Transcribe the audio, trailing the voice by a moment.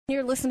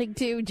You're listening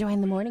to Joy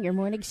in the Morning, your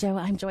morning show.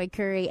 I'm Joy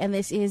Curry, and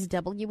this is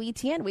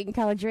WETN, Wheaton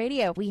College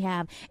Radio. We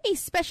have a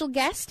special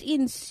guest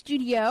in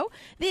studio.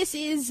 This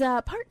is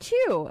part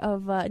 2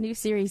 of a new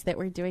series that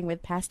we're doing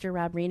with Pastor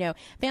Rob Rienow,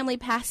 family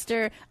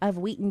pastor of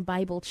Wheaton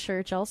Bible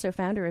Church, also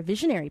founder of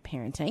Visionary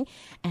Parenting,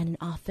 and an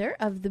author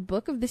of the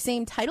book of the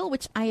same title,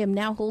 which I am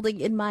now holding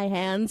in my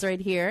hands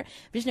right here.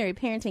 Visionary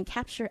Parenting,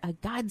 Capture a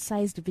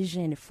God-Sized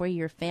Vision for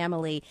Your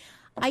Family.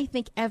 I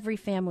think every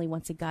family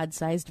wants a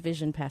God-sized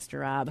vision, Pastor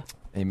Rob.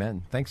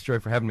 Amen. Thanks, Joy,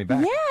 for having me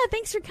back. Yeah,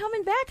 thanks for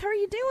coming back. How are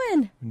you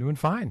doing? I'm doing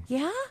fine.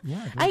 Yeah?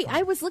 Yeah.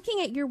 I was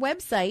looking at your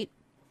website,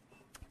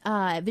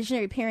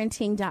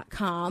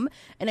 visionaryparenting.com,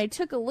 and I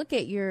took a look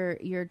at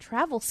your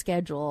travel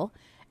schedule,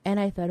 and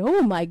I thought,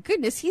 oh my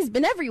goodness, he's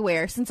been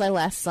everywhere since I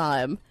last saw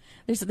him.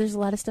 There's a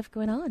lot of stuff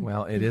going on.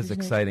 Well, it is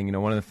exciting. You know,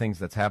 one of the things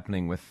that's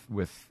happening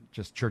with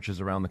just churches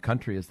around the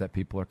country is that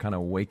people are kind of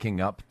waking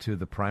up to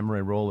the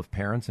primary role of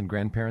parents and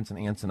grandparents and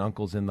aunts and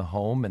uncles in the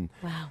home. And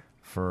wow.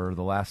 For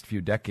the last few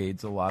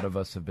decades, a lot of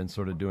us have been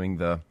sort of doing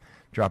the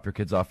drop your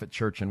kids off at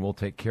church and we'll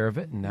take care of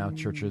it. And now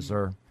churches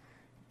are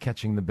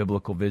catching the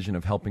biblical vision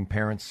of helping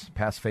parents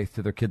pass faith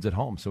to their kids at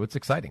home. So it's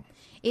exciting.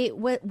 It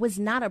was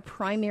not a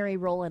primary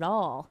role at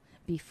all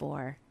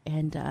before.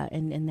 And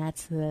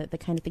that's the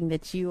kind of thing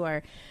that you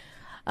are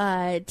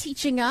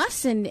teaching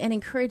us and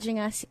encouraging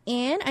us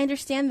in. I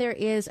understand there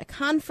is a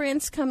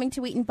conference coming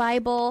to Wheaton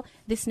Bible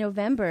this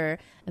November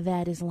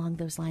that is along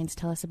those lines.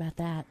 Tell us about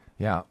that.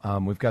 Yeah,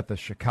 we've got the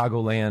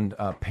Chicagoland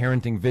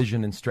Parenting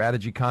Vision and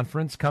Strategy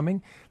Conference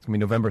coming. It's going to be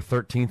November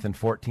 13th and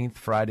 14th,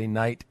 Friday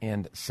night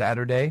and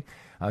Saturday.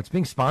 It's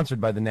being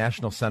sponsored by the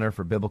National Center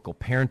for Biblical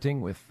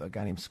Parenting with a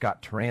guy named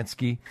Scott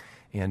Turansky.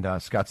 And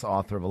Scott's the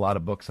author of a lot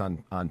of books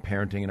on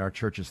parenting, and our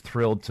church is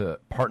thrilled to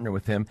partner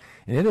with him.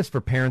 And it is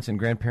for parents and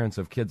grandparents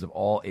of kids of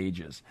all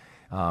ages.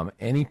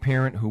 Any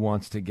parent who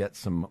wants to get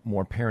some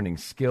more parenting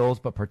skills,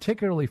 but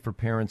particularly for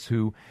parents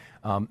who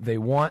they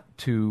want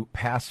to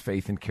pass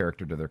faith and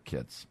character to their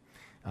kids.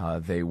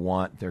 They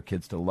want their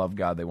kids to love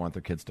God, they want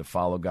their kids to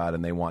follow God,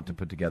 and they want to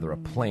put together a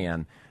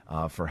plan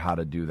for how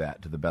to do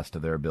that to the best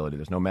of their ability.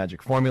 There's no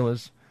magic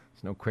formulas.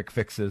 There's no quick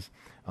fixes,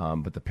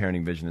 but the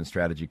Parenting Vision and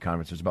Strategy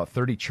Conference, there's about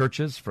 30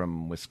 churches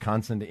from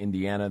Wisconsin to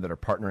Indiana that are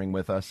partnering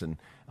with us and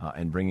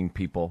bringing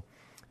people.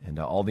 And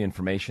all the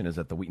information is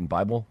at the Wheaton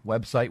Bible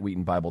website,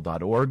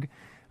 wheatonbible.org.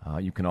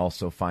 You can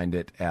also find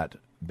it at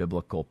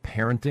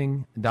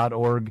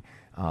biblicalparenting.org,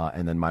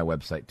 and then my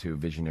website too,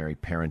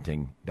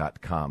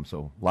 visionaryparenting.com.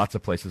 So lots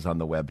of places on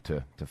the web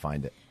to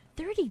find it.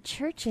 30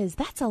 churches,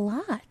 that's a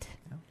lot.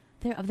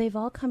 Yeah. They've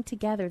all come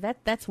together.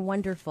 That's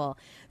wonderful.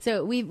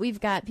 So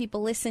we've got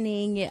people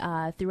listening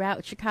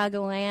throughout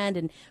Chicagoland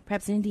and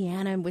perhaps in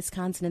Indiana and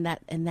Wisconsin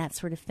and that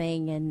sort of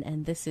thing.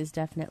 And this is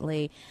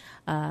definitely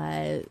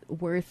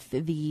worth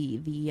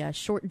the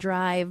short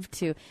drive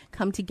to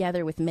come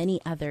together with many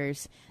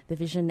others. The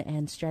Vision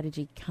and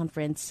Strategy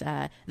Conference,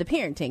 the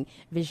Parenting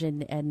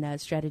Vision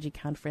and Strategy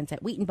Conference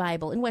at Wheaton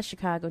Bible in West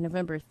Chicago,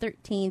 November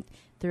 13th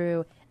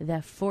through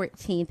the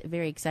 14th.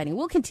 Very exciting.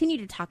 We'll continue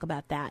to talk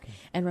about that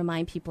and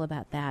remind people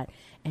about that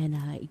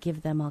and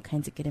give them all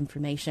kinds of good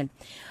information.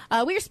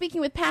 We are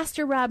speaking with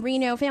Pastor Rob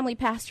Rienow, family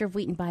pastor of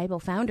Wheaton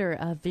Bible, founder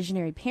of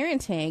Visionary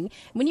Parenting.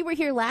 When you were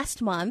here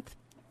last month,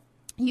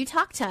 you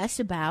talked to us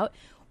about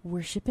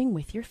worshiping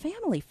with your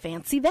family.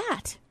 Fancy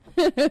that.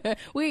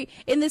 We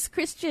in this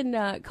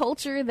Christian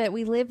culture that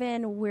we live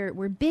in,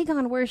 we're big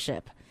on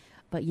worship,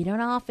 but you don't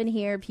often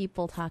hear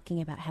people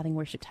talking about having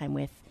worship time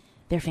with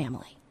their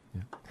family.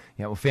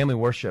 Yeah. Well, family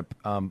worship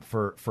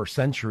for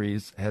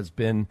centuries has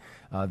been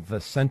the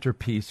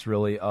centerpiece,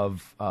 really,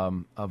 of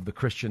the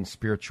Christian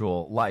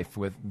spiritual life,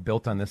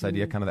 built on this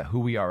idea, kind of that who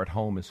we are at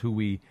home is who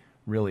we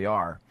really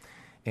are.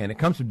 And it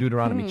comes from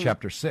Deuteronomy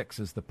chapter 6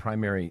 is the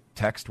primary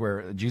text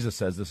where Jesus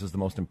says this is the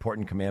most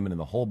important commandment in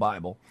the whole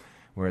Bible,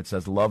 where it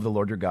says, love the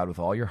Lord your God with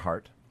all your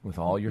heart, with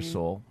all your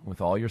soul, with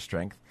all your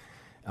strength.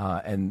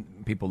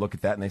 And people look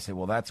at that and they say,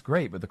 well, that's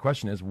great. But the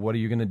question is, what are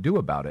you going to do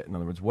about it? In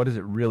other words, what does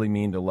it really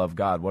mean to love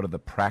God? What are the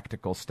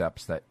practical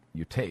steps that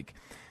you take?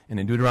 And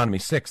in Deuteronomy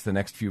 6, the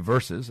next few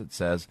verses, it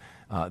says,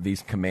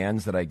 these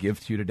commands that I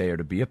give to you today are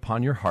to be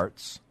upon your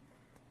hearts,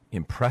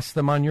 impress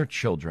them on your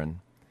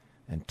children,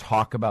 and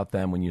talk about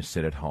them when you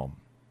sit at home.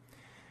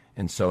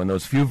 And so in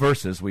those few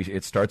verses,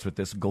 it starts with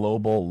this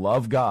global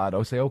love God.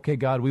 Oh, say, okay,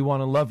 God, we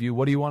want to love you.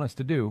 What do you want us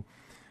to do?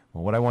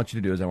 Well, what I want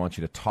you to do is I want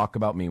you to talk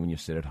about me when you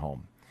sit at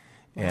home.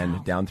 Wow.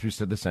 And down through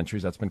the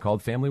centuries, that's been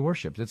called family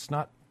worship. It's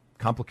not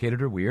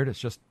complicated or weird. It's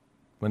just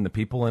when the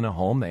people in a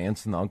home, the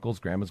aunts and the uncles,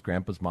 grandmas,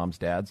 grandpas, moms,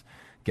 dads,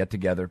 get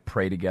together,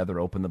 pray together,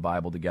 open the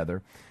Bible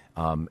together,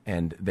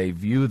 and they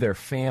view their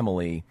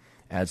family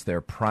as their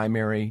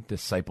primary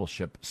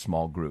discipleship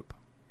small group.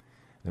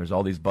 There's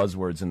all these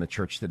buzzwords in the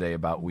church today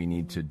about we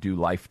need to do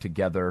life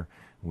together.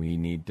 We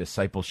need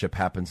discipleship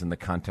happens in the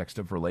context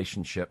of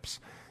relationships.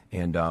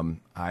 And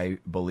I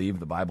believe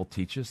the Bible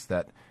teaches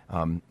that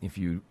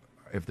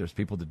if there's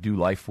people to do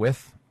life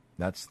with,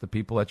 That's the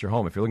people at your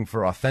home. If you're looking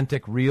for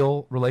authentic,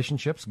 real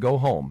relationships, go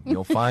home.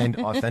 You'll find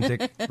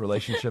authentic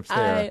relationships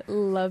there. I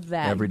love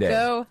that. Every day.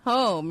 Go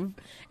home.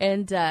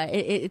 And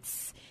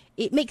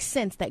it makes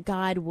sense that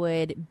God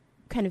would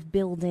kind of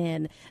build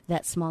in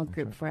that small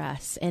group for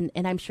us. And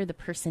I'm sure the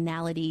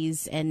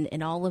personalities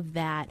and all of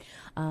that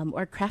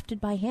are crafted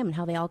by him and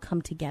how they all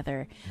come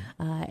together.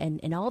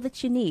 And all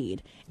that you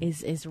need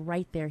is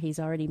right there. He's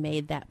already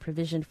made that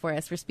provision for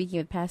us. We're speaking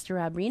with Pastor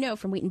Rob Rienow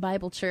from Wheaton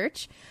Bible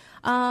Church.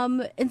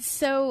 And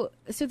so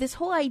this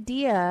whole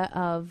idea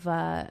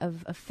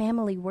of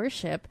family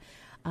worship,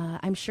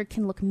 I'm sure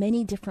can look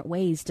many different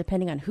ways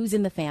depending on who's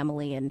in the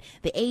family and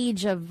the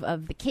age of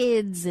the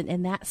kids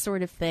and that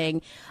sort of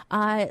thing.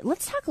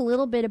 Let's talk a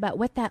little bit about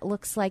what that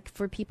looks like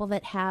for people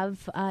that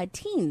have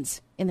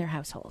teens in their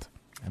household.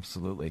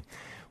 Absolutely.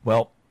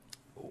 Well,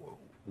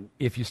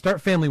 if you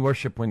start family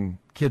worship when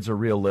kids are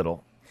real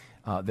little,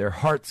 their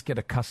hearts get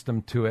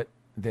accustomed to it.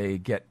 They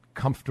get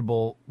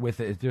comfortable with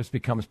it. It just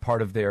becomes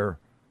part of their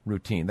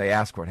routine. They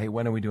ask for it. Hey,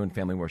 when are we doing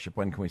family worship?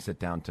 When can we sit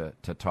down to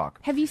talk?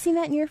 Have you seen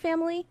that in your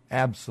family?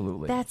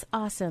 Absolutely. That's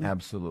awesome.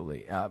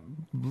 Absolutely.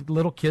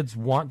 Little kids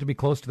want to be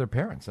close to their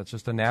parents. That's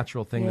just a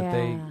natural thing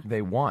that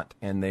they want,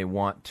 and they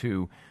want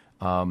to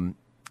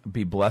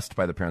be blessed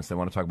by the parents. They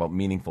want to talk about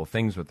meaningful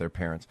things with their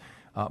parents.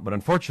 But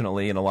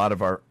unfortunately, in a lot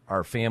of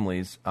our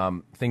families,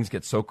 things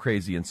get so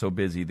crazy and so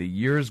busy. The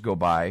years go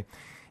by,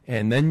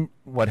 and then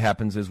what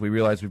happens is we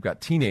realize we've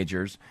got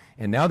teenagers,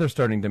 and now they're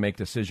starting to make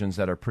decisions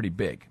that are pretty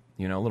big.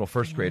 You know, little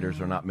first graders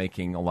are not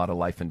making a lot of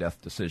life and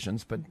death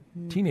decisions, but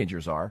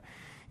teenagers are.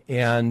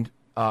 And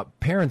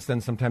parents then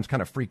sometimes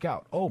kind of freak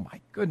out. Oh,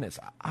 my goodness,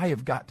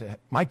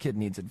 my kid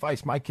needs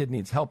advice. My kid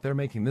needs help. They're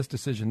making this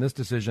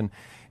decision.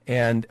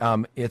 And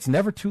it's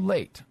never too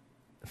late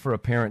for a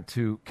parent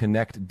to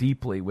connect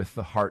deeply with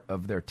the heart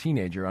of their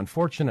teenager.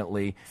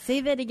 Unfortunately, say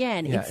that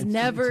again. It's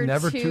never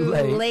too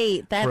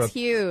late. That's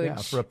huge. Yeah,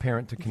 for a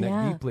parent to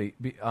connect deeply.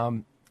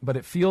 But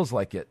it feels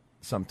like it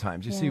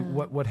sometimes. You see,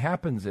 what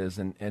happens is,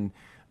 and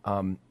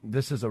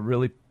this is a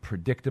really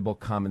predictable,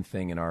 common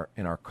thing in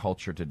our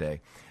culture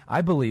today.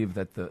 I believe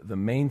that the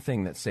main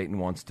thing that Satan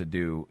wants to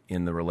do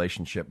in the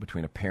relationship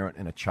between a parent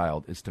and a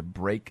child is to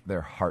break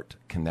their heart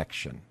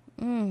connection.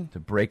 To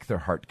break their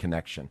heart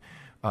connection.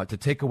 To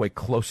take away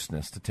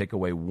closeness, to take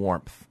away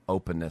warmth,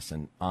 openness,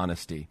 and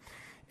honesty.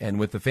 And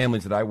with the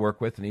families that I work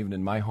with, and even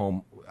in my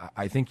home,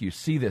 I think you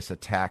see this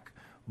attack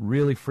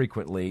really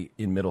frequently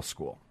in middle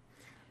school.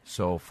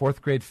 So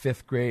 4th grade,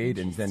 5th grade,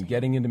 and then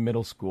getting into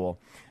middle school,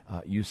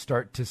 you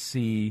start to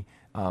see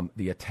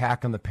the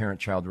attack on the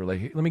parent-child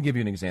relationship. Let me give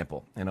you an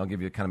example, and I'll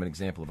give you kind of an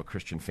example of a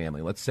Christian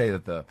family. Let's say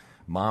that the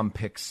mom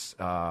picks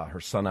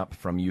her son up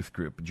from youth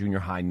group, junior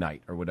high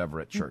night, or whatever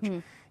at church.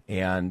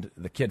 And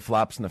the kid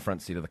flops in the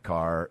front seat of the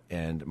car,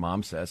 and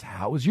mom says,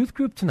 "How was youth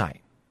group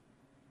tonight?"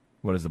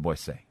 What does the boy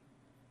say?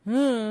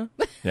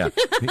 Yeah,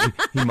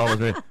 he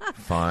mumbles,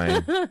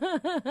 "Fine,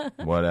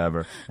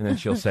 whatever." And then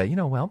she'll say,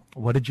 "Well,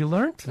 what did you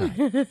learn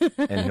tonight?"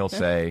 And he'll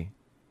say,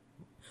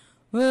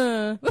 he'll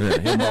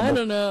mumble, "I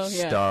don't know,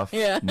 stuff,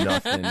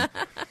 nothing."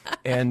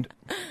 And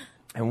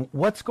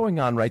what's going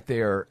on right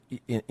there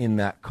in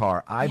that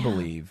car, I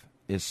believe,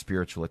 is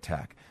spiritual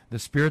attack. The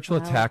spiritual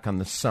attack on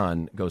the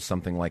son goes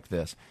something like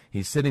this.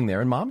 He's sitting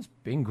there, and mom's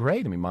being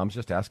great. I mean, mom's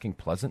just asking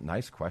pleasant,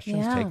 nice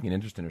questions, taking an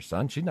interest in her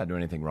son. She's not doing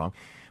anything wrong.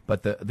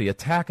 But the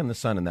attack on the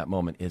son in that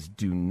moment is,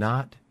 do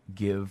not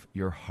give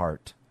your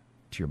heart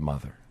to your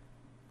mother.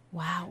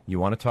 Wow. You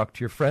want to talk to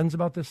your friends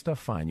about this stuff?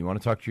 Fine. You want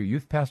to talk to your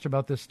youth pastor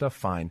about this stuff?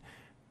 Fine.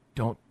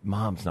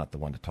 Mom's not the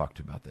one to talk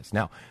to about this.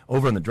 Now,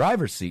 over in the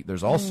driver's seat,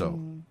 there's also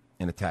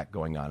an attack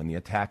going on, and the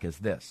attack is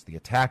this. The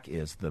attack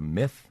is the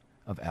myth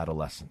of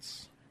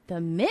adolescence. The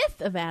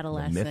myth of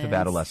adolescence. The myth of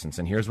adolescence.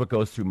 And here's what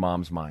goes through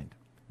mom's mind.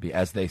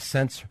 As they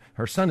sense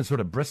her son is sort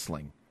of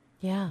bristling.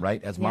 Yeah.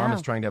 Right? As mom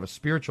is trying to have a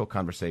spiritual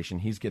conversation,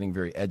 he's getting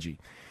very edgy.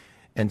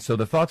 And so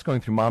the thoughts going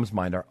through mom's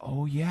mind are,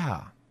 oh,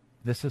 yeah,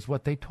 this is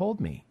what they told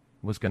me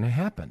was going to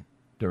happen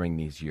during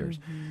these years.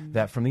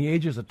 That from the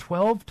ages of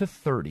 12 to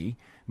 30,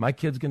 my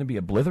kid's going to be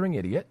a blithering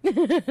idiot.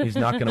 He's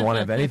not going to want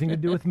to have anything to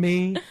do with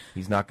me.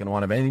 He's not going to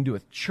want to have anything to do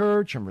with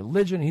church and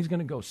religion. He's going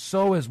to go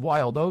sow his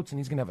wild oats, and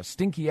he's going to have a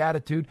stinky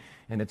attitude.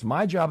 And it's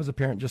my job as a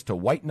parent just to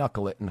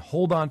white-knuckle it and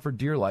hold on for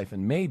dear life,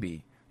 and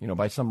maybe,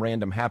 by some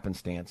random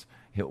happenstance,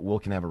 we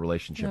can have a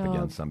relationship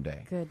again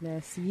someday.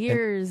 Goodness,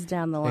 years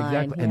down the line.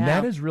 Exactly. Yeah. And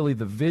that is really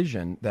the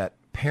vision that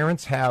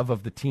parents have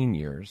of the teen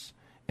years.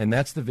 And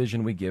that's the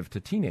vision we give to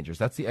teenagers.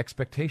 That's the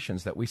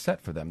expectations that we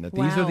set for them, that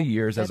these are the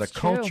years as a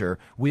culture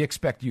we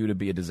expect you to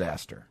be a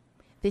disaster.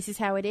 This is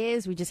how it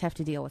is. We just have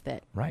to deal with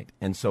it. Right.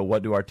 And so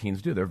what do our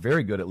teens do? They're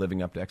very good at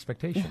living up to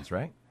expectations,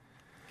 right?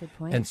 Good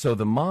point. And so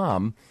the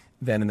mom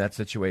then in that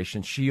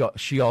situation,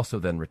 she also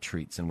then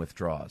retreats and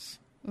withdraws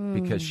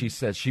because she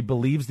says she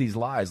believes these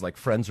lies like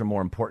friends are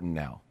more important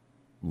now.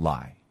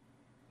 Lie.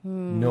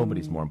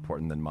 Nobody's more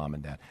important than mom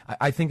and dad.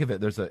 I think of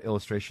it, there's an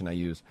illustration I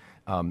use.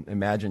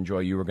 Imagine, Joy,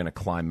 you were going to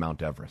climb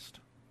Mount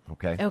Everest,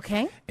 okay?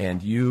 Okay.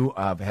 And you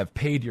have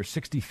paid your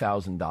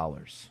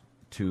 $60,000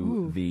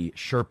 to the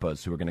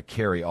Sherpas who are going to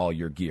carry all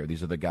your gear.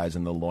 These are the guys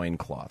in the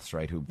loincloths,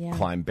 right, who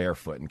climb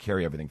barefoot and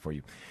carry everything for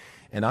you.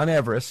 And on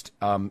Everest,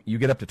 you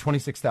get up to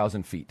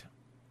 26,000 feet.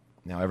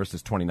 Now, Everest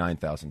is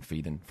 29,000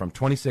 feet, and from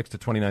 26 to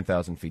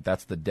 29,000 feet,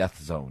 that's the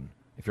death zone.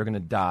 If you're going to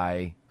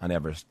die on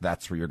Everest,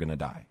 that's where you're going to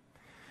die.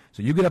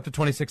 So you get up to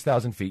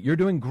 26,000 feet. You're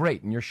doing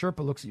great, and your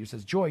Sherpa looks at you and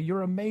says, Joy,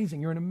 you're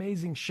amazing. You're in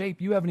amazing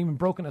shape. You haven't even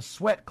broken a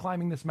sweat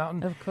climbing this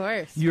mountain. Of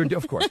course.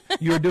 Of course.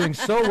 You're doing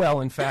so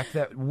well, in fact,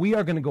 that we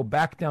are going to go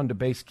back down to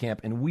base camp,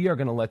 and we are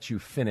going to let you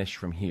finish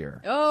from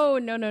here. Oh,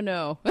 no.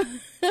 No,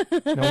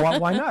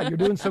 why not? You're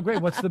doing so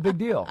great. What's the big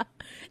deal?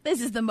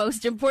 This is the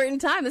most important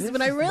time. This is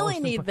when I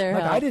really need their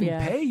help. I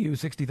didn't pay you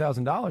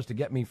 $60,000 to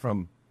get me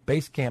from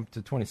base camp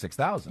to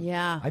 26,000.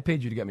 Yeah. I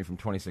paid you to get me from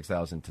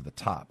 26,000 to the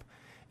top.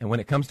 And when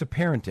it comes to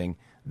parenting,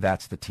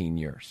 that's the teen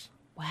years.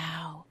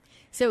 Wow.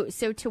 So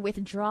to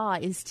withdraw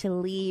is to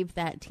leave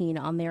that teen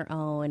on their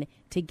own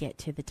to get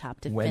to the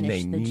top, to when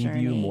finish the journey. When they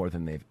need you more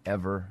than they've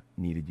ever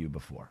needed you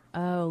before.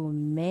 Oh,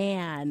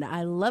 man.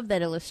 I love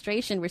that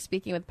illustration. We're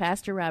speaking with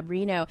Pastor Rob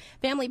Rienow,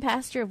 family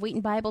pastor of Wheaton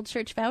Bible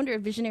Church, founder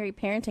of Visionary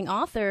Parenting,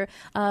 author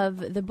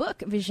of the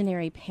book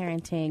Visionary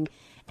Parenting.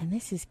 And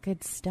this is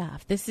good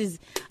stuff. This is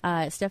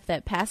stuff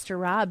that Pastor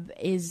Rob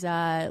is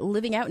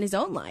living out in his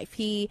own life.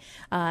 He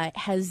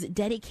has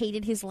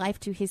dedicated his life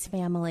to his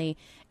family,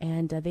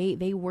 and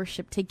they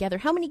worship together.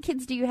 How many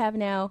kids do you have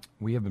now?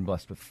 We have been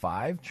blessed with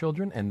 5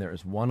 children, and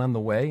there's one on the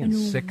way in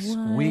 6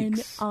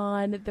 weeks.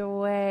 On the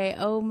way.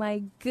 Oh,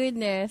 my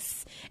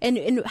goodness.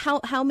 And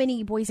how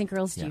many boys and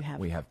girls do you have?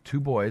 We have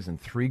 2 boys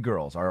and 3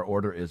 girls. Our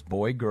order is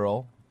boy,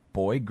 girl,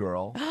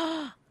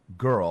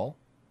 girl.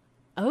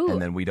 Oh,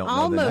 and then we don't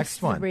know the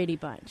next one. Almost the Brady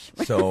Bunch.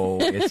 So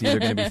it's either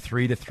going to be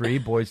 3 to 3,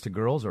 boys to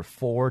girls, or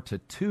 4 to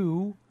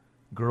 2,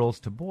 girls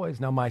to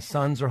boys. Now, my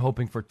sons are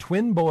hoping for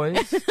twin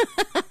boys,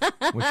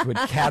 which would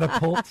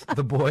catapult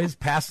the boys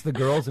past the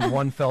girls in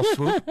one fell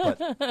swoop,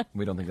 but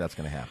we don't think that's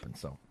going to happen.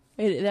 So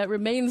that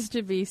remains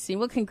to be seen.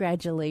 Well,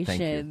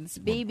 congratulations.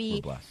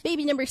 We're blessed.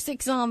 Baby number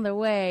 6 on the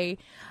way.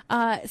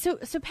 So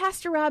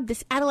Pastor Rob,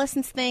 this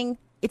adolescence thing,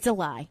 it's a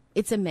lie.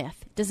 It's a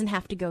myth. It doesn't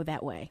have to go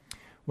that way.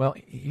 Well,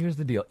 here's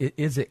the deal.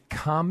 Is it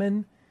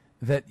common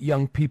that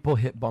young people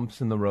hit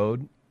bumps in the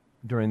road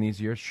during these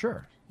years?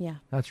 Sure. Yeah.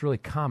 That's really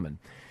common.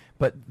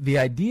 But the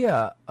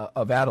idea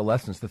of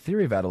adolescence, the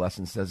theory of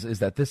adolescence is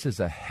that this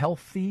is a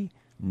healthy,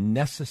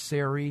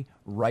 necessary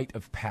rite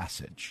of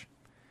passage.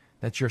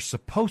 That you're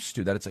supposed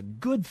to, that it's a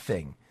good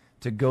thing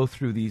to go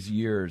through these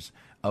years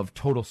of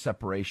total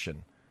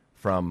separation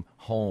from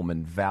home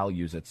and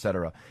values,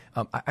 etc.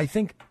 I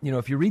think,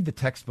 if you read the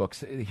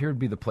textbooks, here would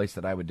be the place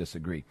that I would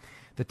disagree.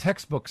 The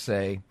textbooks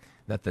say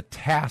that the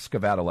task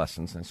of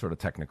adolescence, and sort of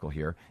technical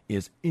here,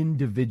 is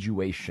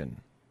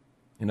individuation.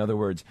 In other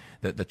words,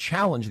 the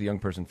challenge the young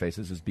person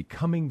faces is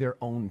becoming their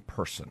own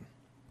person.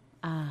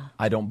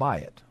 I don't buy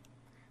it.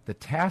 The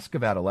task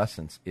of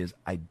adolescence is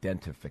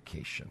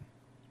identification.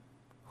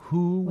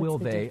 Who will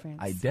they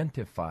difference?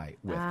 Identify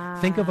with?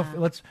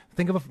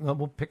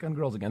 We'll pick on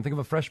girls again. Think of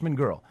a freshman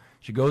girl.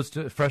 She goes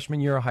to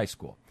freshman year of high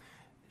school.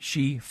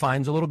 She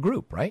finds a little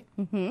group, right?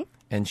 Mm-hmm.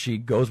 And she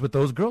goes with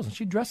those girls, and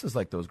she dresses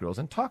like those girls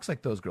and talks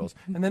like those girls.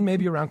 And then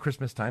maybe around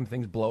Christmas time,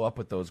 things blow up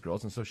with those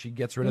girls, and so she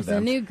gets rid of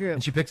them. It's a new group.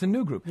 And she picks a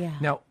new group. Yeah.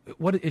 Now,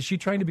 what is she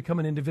trying to become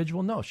an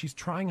individual? No, she's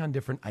trying on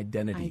different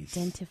identities.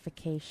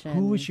 Identification.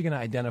 Who is she going to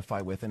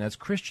identify with? And as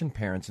Christian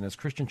parents and as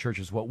Christian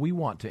churches, what we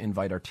want to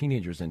invite our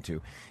teenagers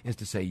into is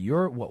to say,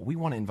 what we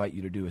want to invite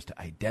you to do is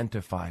to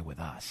identify with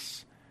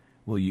us.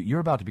 You're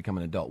about to become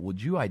an adult.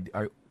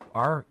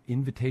 Our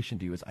invitation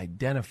to you is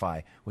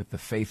identify with the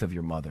faith of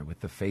your mother, with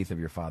the faith of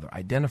your father.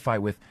 Identify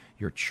with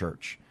your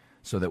church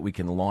so that we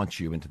can launch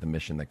you into the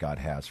mission that God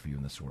has for you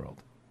in this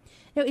world.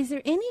 Now, is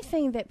there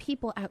anything that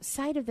people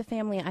outside of the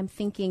family, I'm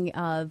thinking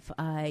of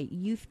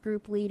youth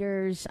group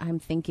leaders, I'm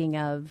thinking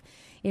of,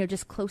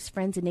 just close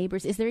friends and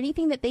neighbors. Is there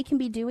anything that they can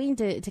be doing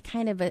to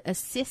kind of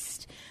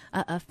assist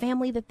a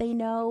family that they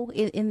know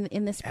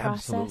in this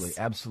process?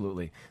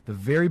 Absolutely. The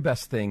very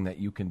best thing that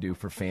you can do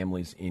for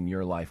families in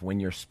your life, when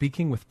you're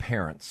speaking with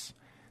parents,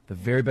 the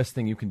very best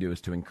thing you can do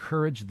is to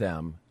encourage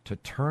them to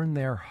turn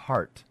their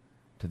heart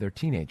to their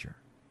teenager.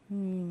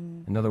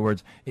 In other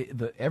words,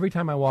 every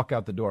time I walk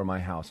out the door of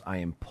my house, I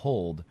am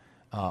pulled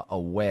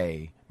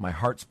away. My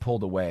heart's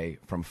pulled away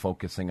from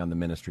focusing on the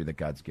ministry that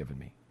God's given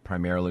me,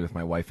 primarily with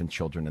my wife and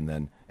children and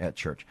then at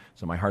church.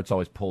 So my heart's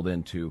always pulled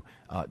into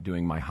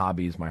doing my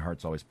hobbies. My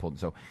heart's always pulled.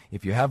 So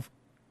if you have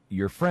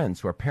your friends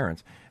who are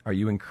parents, are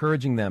you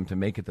encouraging them to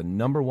make it the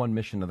number one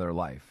mission of their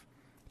life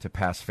to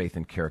pass faith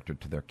and character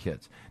to their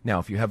kids? Now,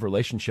 if you have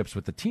relationships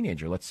with the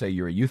teenager, let's say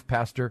you're a youth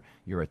pastor,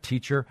 you're a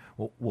teacher,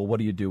 well, what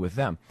do you do with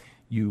them?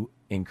 You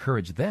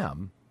encourage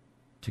them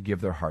to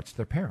give their hearts to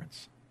their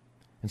parents.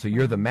 And so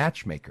you're the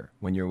matchmaker.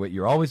 When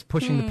you're always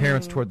pushing the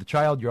parents toward the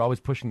child, you're always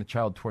pushing the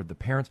child toward the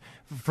parents.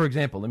 For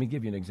example, let me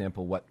give you an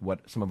example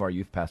what some of our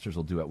youth pastors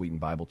will do at Wheaton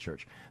Bible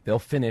Church. They'll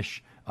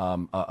finish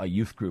a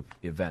youth group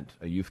event,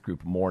 a youth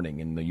group morning,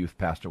 and the youth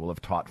pastor will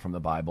have taught from the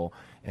Bible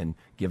and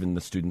given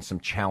the students some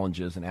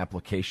challenges and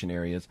application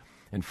areas.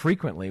 And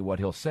frequently what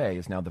he'll say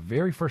is, now the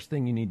very first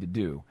thing you need to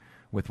do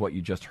with what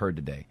you just heard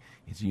today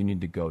is you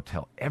need to go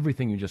tell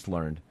everything you just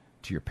learned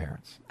to your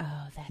parents.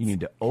 Oh, that's You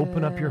need to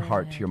open up your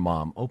heart to your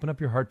mom, open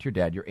up your heart to your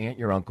dad, your aunt,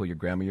 your uncle, your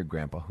grandma, your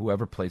grandpa,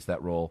 whoever plays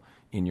that role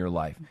in your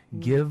life.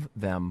 Give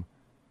them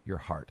your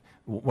heart.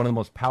 One of the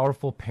most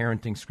powerful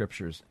parenting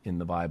scriptures in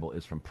the Bible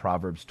is from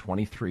Proverbs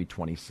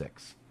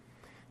 23:26.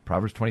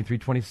 Proverbs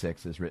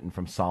 23:26 is written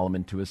from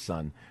Solomon to his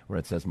son, where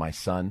it says, "My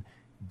son,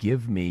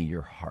 give me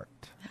your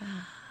heart."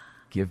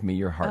 Give me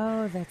your heart.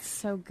 Oh, that's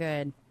so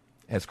good.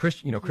 As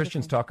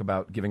Christians talk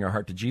about giving our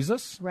heart to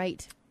Jesus,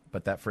 Right.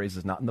 but that phrase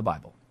is not in the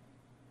Bible.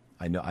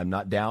 I know I'm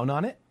not down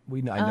on it.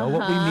 I know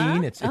what we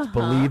mean. It's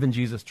believe in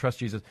Jesus, trust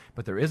Jesus.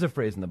 But there is a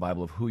phrase in the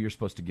Bible of who you're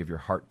supposed to give your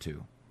heart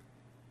to.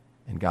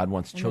 And God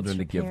wants children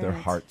to give their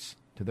hearts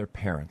to their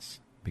parents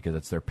because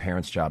it's their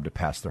parents' job to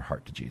pass their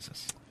heart to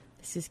Jesus.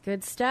 This is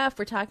good stuff.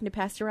 We're talking to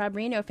Pastor Rob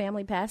Reno,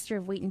 family pastor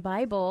of Wheaton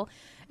Bible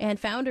and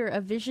founder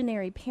of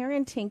Visionary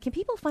Parenting. Can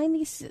people find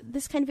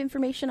this kind of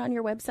information on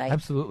your website?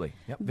 Absolutely.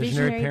 Yep.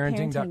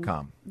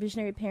 VisionaryParenting.com.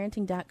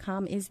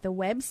 VisionaryParenting.com is the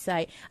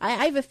website.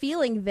 I have a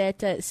feeling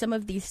that some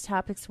of these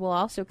topics will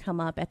also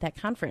come up at that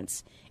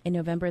conference in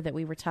November that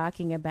we were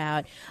talking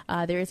about.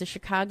 There is a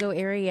Chicago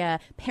area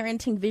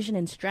parenting vision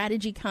and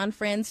strategy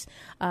conference.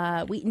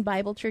 Wheaton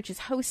Bible Church is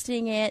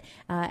hosting it,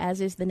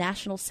 as is the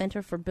National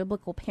Center for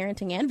Biblical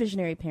Parenting and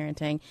Visionary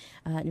Parenting.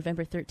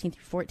 November 13th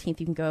through 14th.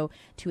 You can go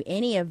to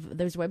any of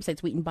those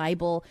websites,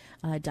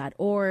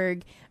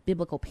 wheatonbible.org,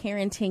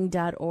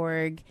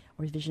 biblicalparenting.org,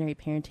 or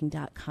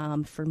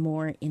visionaryparenting.com for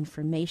more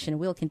information.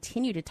 We'll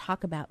continue to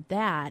talk about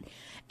that.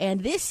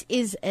 And this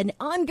is an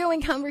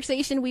ongoing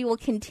conversation. We will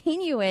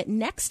continue it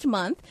next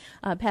month.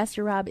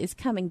 Pastor Rob is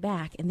coming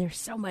back, and there's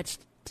so much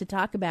to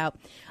talk about.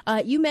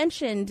 You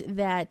mentioned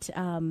that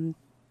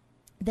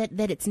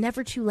that it's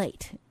never too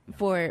late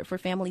for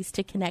families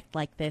to connect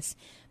like this,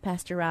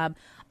 Pastor Rob.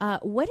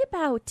 What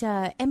about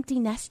empty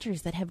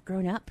nesters that have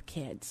grown up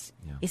kids?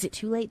 Yeah. Is it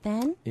too late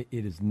then? It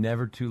is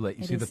never too late.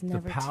 You see,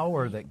 the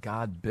power that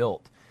God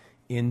built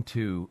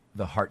into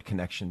the heart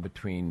connection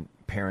between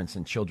parents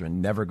and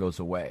children never goes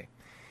away.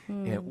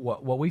 And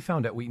what we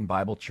found at Wheaton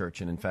Bible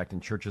Church, and in fact in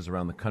churches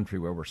around the country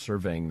where we're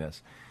surveying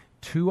this,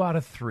 2 out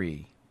of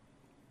 3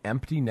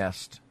 empty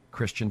nest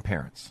Christian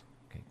parents,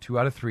 2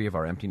 out of 3 of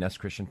our empty nest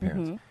Christian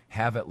parents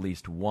have at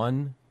least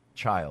one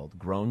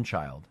grown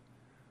child,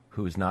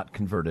 who is not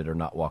converted or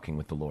not walking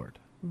with the Lord.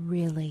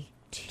 Really?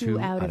 2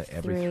 out of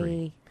every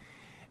 3.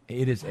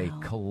 It is a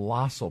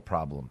colossal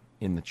problem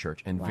in the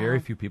church, and very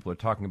few people are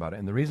talking about it.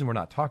 And the reason we're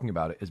not talking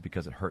about it is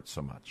because it hurts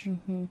so much.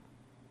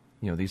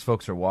 These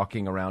folks are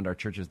walking around our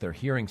churches. They're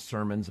hearing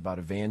sermons about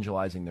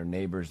evangelizing their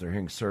neighbors. They're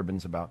hearing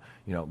sermons about,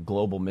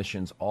 global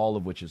missions, all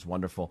of which is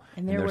wonderful.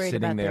 And they're sitting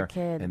about there their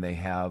kid. and they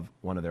have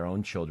one of their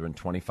own children,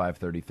 25,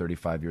 30,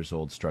 35 years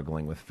old,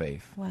 struggling with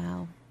faith.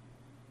 Wow.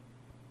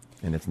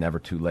 And it's never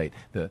too late.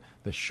 The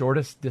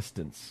shortest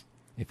distance,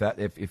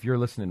 if you're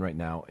listening right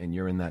now and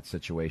you're in that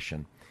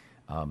situation,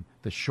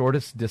 the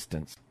shortest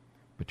distance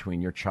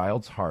between your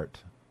child's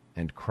heart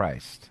and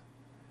Christ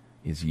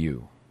is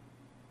you.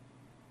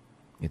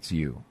 It's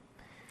you.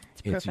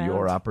 It's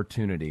your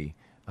opportunity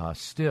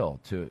still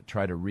to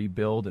try to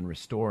rebuild and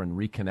restore and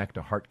reconnect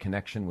a heart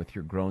connection with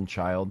your grown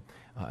child.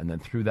 And then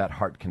through that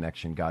heart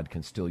connection, God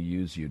can still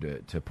use you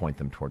to point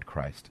them toward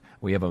Christ.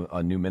 We have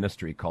a new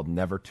ministry called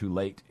Never Too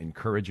Late,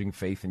 encouraging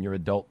faith in your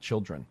adult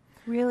children.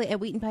 Really? At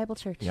Wheaton Bible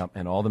Church? Yep.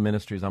 And all the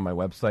ministries on my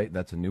website.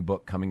 That's a new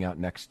book coming out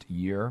next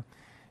year.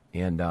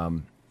 And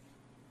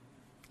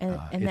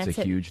it's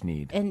a huge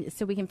need. And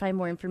so we can find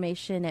more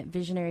information at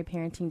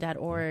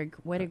visionaryparenting.org.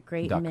 What a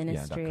great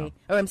ministry.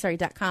 .com.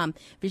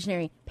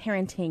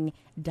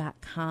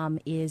 Visionaryparenting.com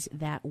is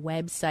that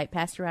website.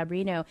 Pastor Rob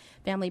Reno,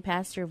 family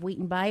pastor of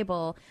Wheaton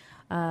Bible,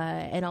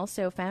 and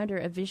also founder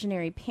of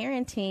Visionary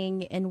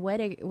Parenting. And what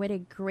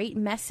a great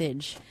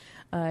message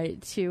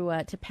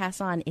to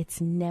pass on. It's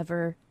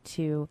never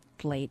too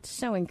late.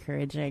 So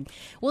encouraging.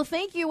 Well,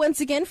 thank you once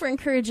again for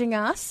encouraging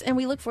us, and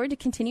we look forward to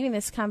continuing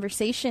this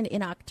conversation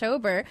in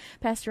October.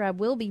 Pastor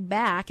Rob will be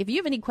back. If you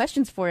have any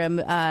questions for him,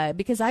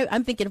 because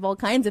I'm thinking of all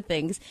kinds of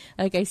things.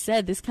 Like I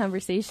said, this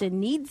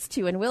conversation needs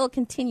to and will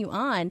continue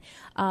on.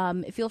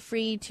 Feel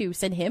free to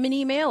send him an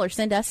email or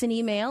send us an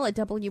email at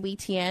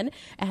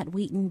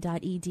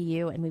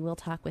wetn@wheaton.edu, and we will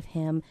talk with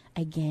him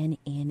again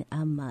in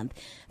a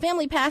month.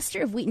 Family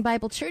pastor of Wheaton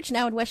Bible Church,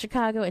 now in West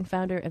Chicago, and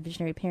founder of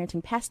Visionary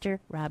Parenting, Pastor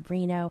Rob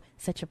Reno.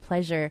 Such a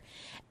pleasure.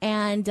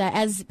 And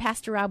as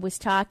Pastor Rob was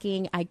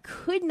talking, I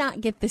could not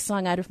get this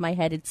song out of my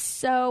head. It's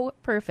so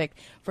perfect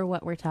for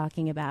what we're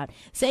talking about.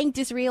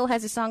 Sanctus Real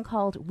has a song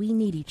called We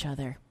Need Each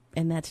Other.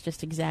 And that's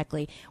just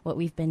exactly what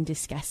we've been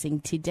discussing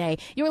today.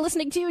 You're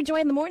listening to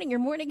Joy in the Morning, your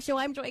morning show.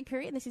 I'm Joy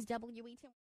Curry, and this is WETN.